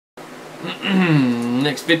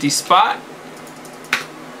Next 50 spot.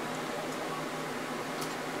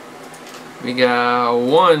 We got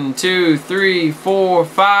 1, 2, 3, 4,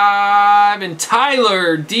 5, and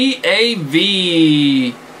Tyler DAV.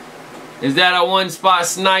 Is that a one spot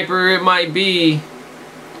sniper? It might be.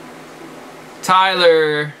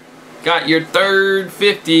 Tyler, got your third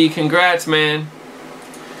 50. Congrats, man.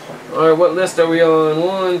 Alright, what list are we on?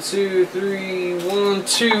 1, 2, 3, 1,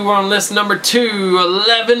 2. On list number 2.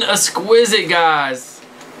 11 exquisite, guys.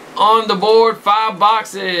 On the board, 5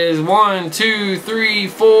 boxes. 1, 2, 3,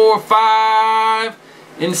 4, 5.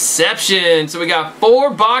 Inception. So we got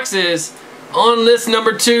 4 boxes on list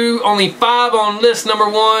number 2. Only 5 on list number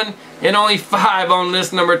 1. And only 5 on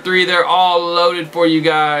list number 3. They're all loaded for you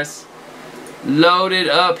guys. Loaded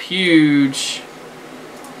up huge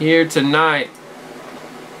here tonight.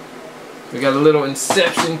 We got a little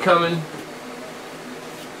Inception coming.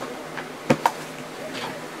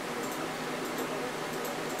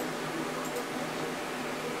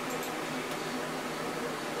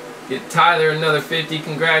 Get Tyler another 50.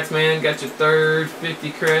 Congrats, man. Got your third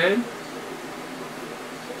 50 cred.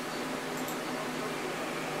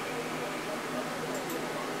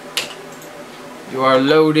 You are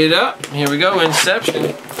loaded up. Here we go, Inception.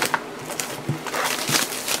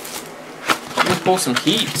 Let me pull some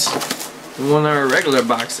heat in one of our regular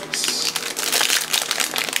boxes.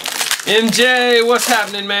 MJ, what's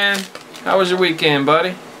happening, man? How was your weekend,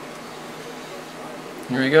 buddy?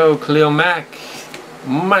 Here we go, Khalil Mack.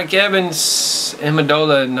 Mike Evans,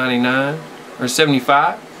 Amendola 99 or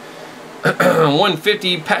 75.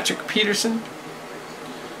 150 Patrick Peterson.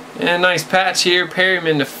 And a nice patch here,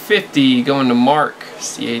 Perryman to 50 going to Mark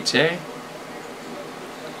CHA.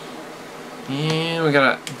 And we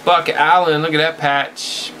got a Buck Allen, look at that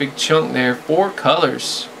patch. Big chunk there, 4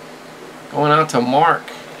 colors. Going out to Mark,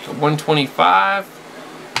 125.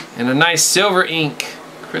 And a nice silver ink,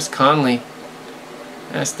 Chris Conley.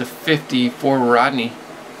 That's the 50 for Rodney.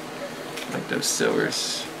 Like those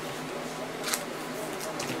silvers.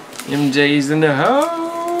 MJ's in the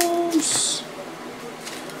house.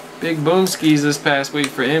 Big boom skis this past week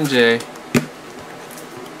for MJ.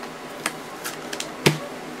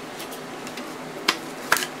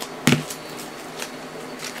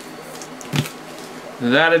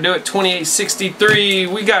 That'll do it. 2863.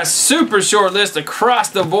 We got super short list across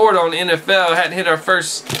the board on NFL. Hadn't hit our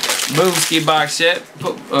first boom ski box yet.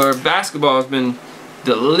 Or basketball has been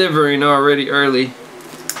delivering already early.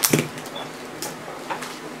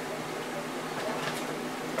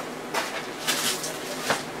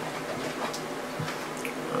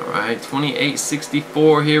 Alright,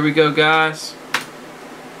 2864. Here we go, guys.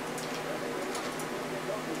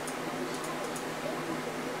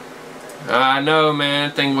 I know, man,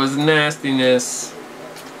 that thing was nastiness.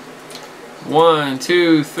 1,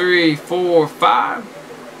 2, 3, 4, 5.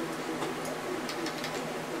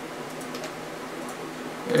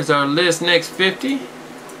 There's our list next 50.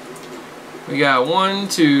 We got 1,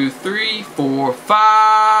 2, 3, 4,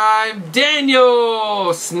 5.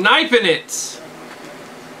 Daniel sniping it.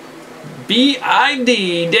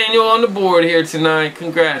 BID. Daniel on the board here tonight.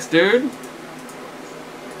 Congrats, dude.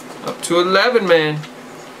 Up to 11, man.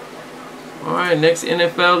 Alright, next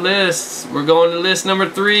NFL list. We're going to list number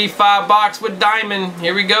 3, 5 box with diamond.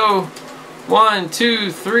 Here we go. 1,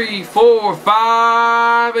 2, 3, 4,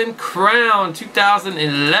 5, and Crown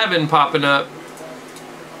 2011 popping up.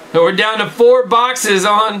 And we're down to 4 boxes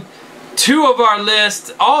on 2 of our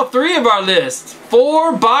lists. All 3 of our lists.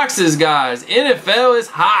 4 boxes, guys. NFL is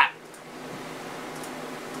hot.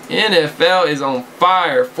 NFL is on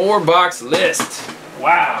fire. 4 box list.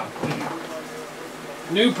 Wow.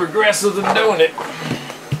 New progressives are doing it.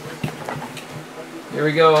 Here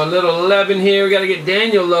we go, a little 11 here. We got to get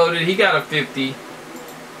Daniel loaded. He got a 50.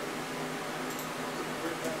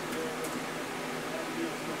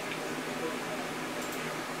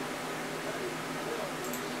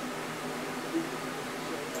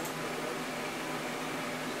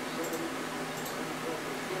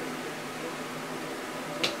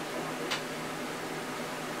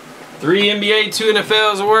 Three NBA, 2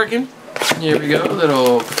 NFLs are working. Here we go,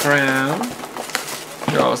 little Crown.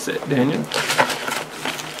 You're all set, Daniel.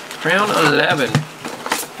 Crown 11.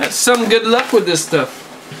 That's some good luck with this stuff.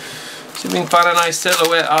 See if we can find a nice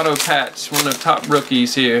silhouette auto patch. One of the top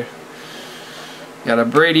rookies here. Got a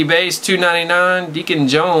Brady base, $2.99. Deacon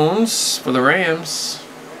Jones for the Rams.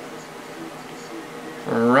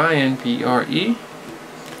 Ryan, P-R-E.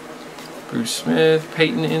 Bruce Smith,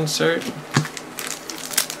 Peyton insert.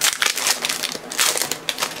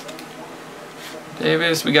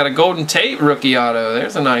 Davis, we got a Golden Tate rookie auto.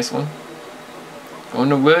 There's a nice one. Going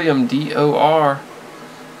to William, D-O-R.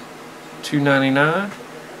 $2.99.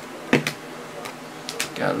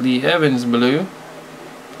 Got Lee Evans blue,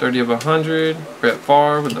 30 of 100. Brett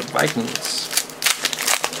Favre with the Vikings.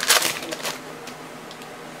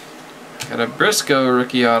 Got a Briscoe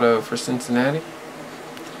rookie auto for Cincinnati.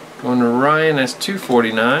 Going to Ryan, that's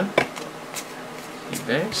 $2.49.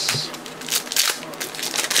 Base.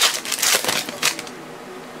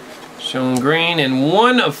 Sean Green and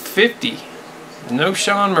 1 of 50. No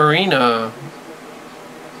Sean Marino.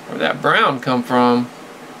 Where'd that brown come from?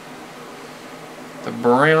 The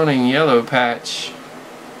brown and yellow patch.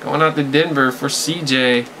 Going out to Denver for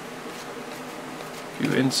CJ. A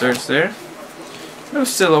few inserts there. No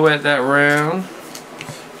silhouette that round.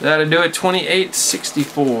 That'll do it.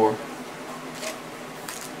 28.64.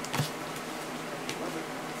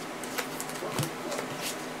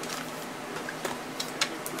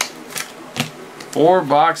 Four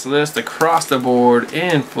box list across the board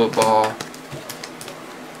in football.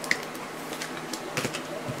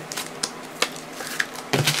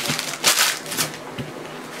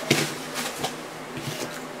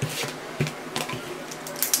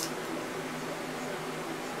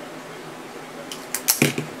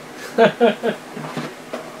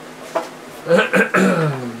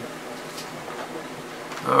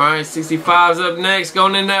 Alright, 65's up next,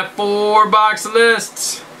 going in that 4 box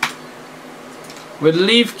list with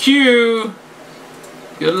Leaf Q.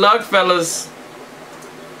 Good luck, fellas.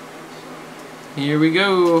 Here we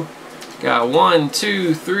go. Got 1,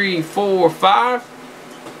 2, 3, 4, 5.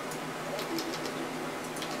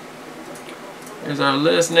 Here's our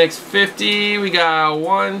list. Next 50. We got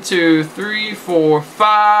 1, 2, 3, 4,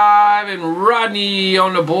 5. And Rodney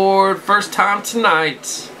on the board. First time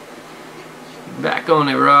tonight. Back on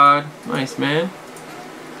it, Rod. Nice, man.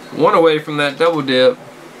 1 away from that double dip.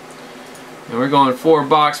 And we're going 4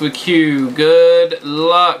 box with Q. Good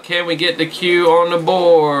luck. Can we get the Q on the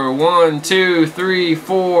board? 1, 2, 3,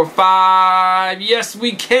 4, 5. Yes,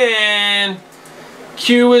 we can.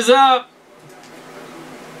 Q is up.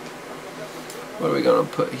 What are we gonna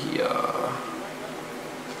put here?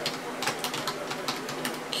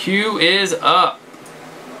 Q is up.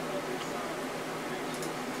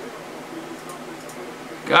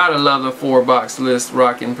 Gotta love the 4 box list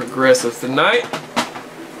rocking progressives tonight.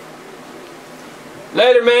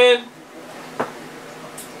 Later, man.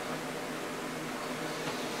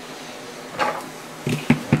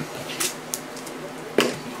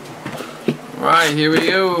 Alright, here we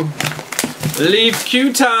go. Leaf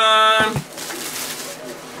Q time.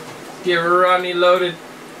 Get Rodney loaded.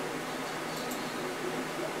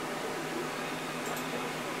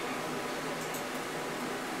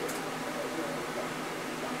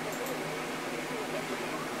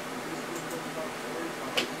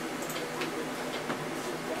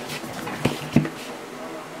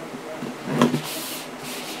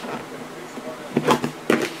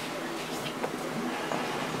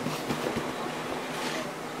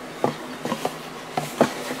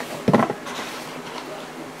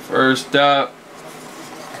 First up,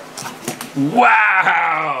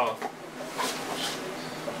 wow!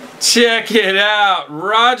 Check it out,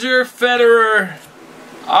 Roger Federer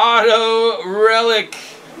auto relic,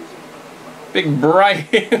 big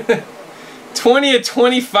bright, 20 of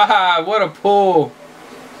 25. What a pull!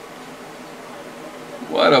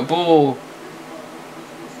 What a pull!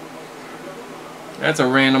 That's a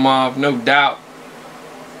random off, no doubt.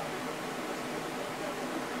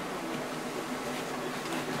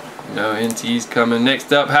 No NT's coming.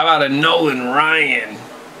 Next up, how about a Nolan Ryan?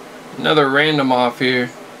 Another random off here.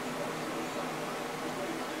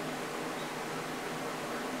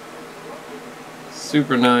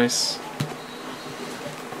 Super nice.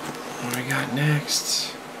 What do we got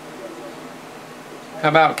next? How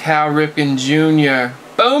about Cal Ripken Jr.?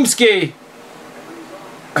 Boomski!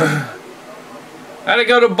 How'd it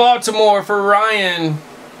go to Baltimore for Ryan?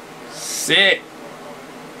 Sick.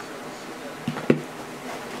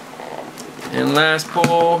 And last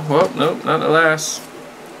pull, well, nope, not the last.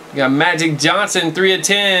 We got Magic Johnson, 3 of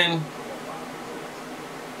 10.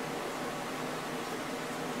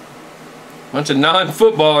 Bunch of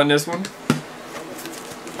non-football in this one.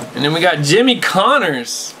 And then we got Jimmy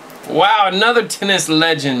Connors. Wow, another tennis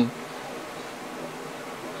legend.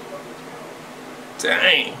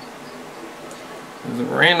 Dang. There's a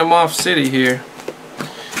random off city here.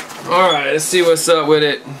 Alright, let's see what's up with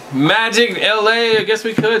it. Magic LA, I guess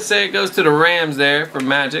we could say it goes to the Rams there for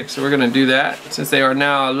Magic, so we're going to do that since they are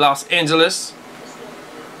now Los Angeles.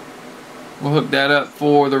 We'll hook that up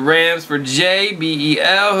for the Rams for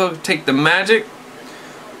JBEL. He'll take the Magic.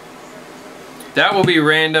 That will be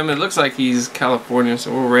random. It looks like he's California,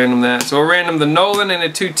 so we'll random that. So we'll random the Nolan and the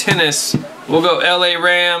 2 tennis. We'll go LA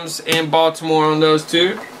Rams and Baltimore on those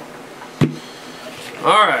 2.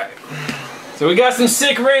 Alright. So we got some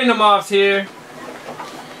sick random offs here.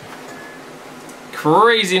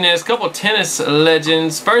 Craziness. Couple tennis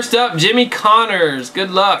legends. First up, Jimmy Connors.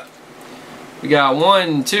 Good luck. We got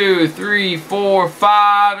 1, 2, 3, 4,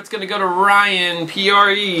 5. It's going to go to Ryan,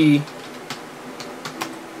 PRE.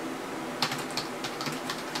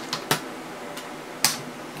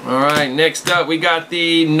 Alright, next up we got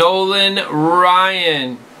the Nolan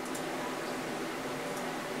Ryan.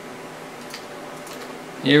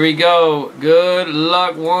 Here we go. Good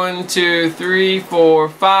luck. 1, 2, 3, 4,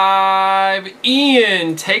 5.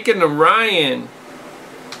 Ian taking the Ryan.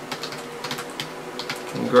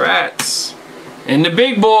 Congrats. And the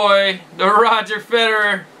big boy, the Roger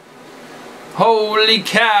Federer. Holy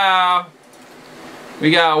cow.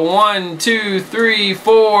 We got 1, 2, 3,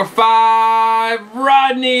 4, 5.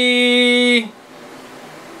 Rodney.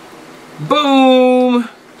 Boom.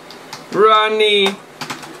 Rodney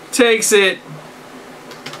takes it.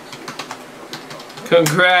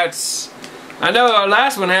 Congrats. I know our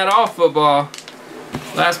last one had all football.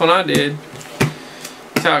 Last one I did.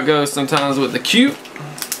 That's how it goes sometimes with the cute.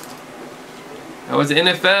 That was the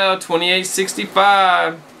NFL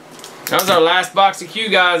 2865. That was our last box of Q,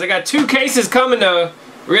 guys. I got 2 cases coming though.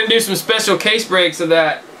 We're going to do some special case breaks of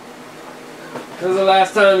that. This is the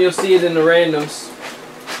last time you'll see it in the randoms.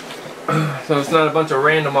 So it's not a bunch of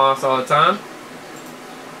random offs all the time.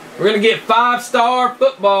 We're going to get 5-star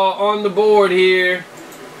football on the board here.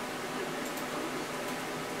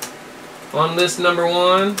 On list number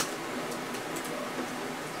 1.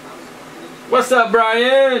 What's up,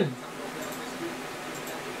 Brian?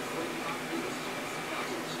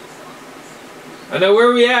 I know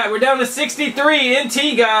where we at. We're down to 63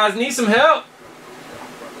 NT, guys. Need some help.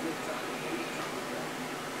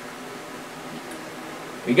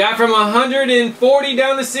 We got from 140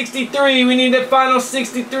 down to 63. We need that final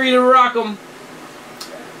 63 to rock them.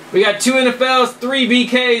 We got 2 NFLs, 3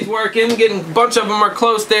 BKs working. Getting a bunch of them are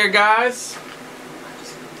close there, guys.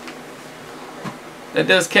 That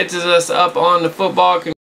does catches us up on the football.